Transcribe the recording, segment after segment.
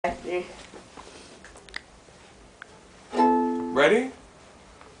energy. Ready?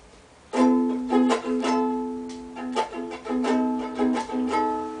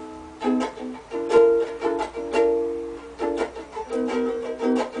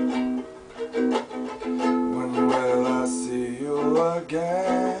 When will I see you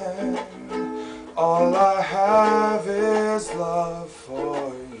again? All I have is love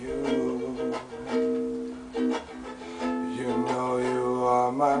for you. You know you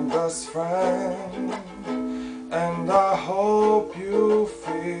are my best friend, and I hope you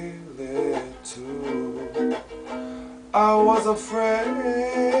feel it too. I was afraid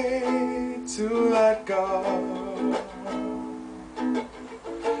to let go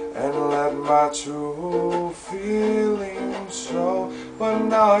and let my true feelings show, but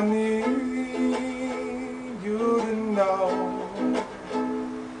now I need you to know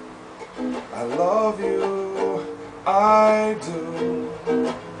I love you, I do.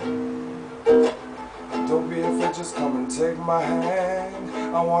 Don't be afraid, just come and take my hand.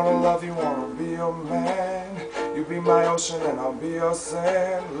 I wanna love you, wanna be your man. You be my ocean and I'll be your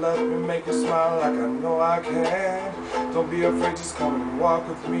sand. Let me make you smile like I know I can. Don't be afraid, just come and walk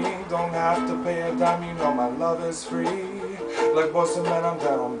with me. Don't have to pay a dime, you know my love is free. Like boys and men, I'm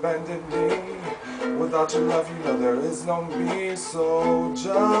down on bended knee. Without your love, you know there is no me. So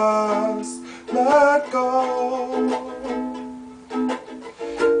just let go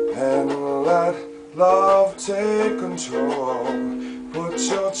and let love take control. Put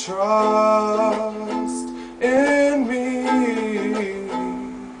your trust in me,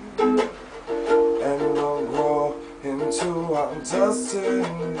 and we'll grow into our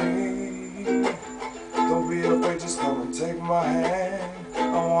destiny. Don't be afraid, just come and take my hand.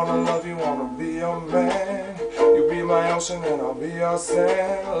 I wanna love you, wanna be your man. You be my ocean and I'll be your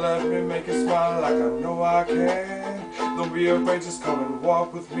sand. Let me make you smile like I know I can. Don't be afraid, just come and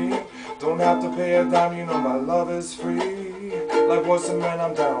walk with me. Don't have to pay a dime, you know my love is free. Like boys and men,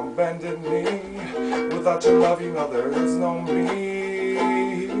 I'm down on bended knee. Without your love, you know there is no me.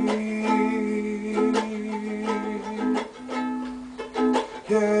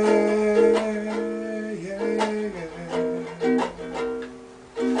 Yeah, yeah, yeah.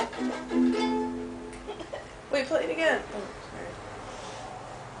 Wait, play it again. Oh,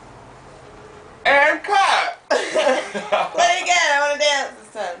 And cut! sorry. Play it again. I want to dance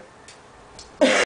this time.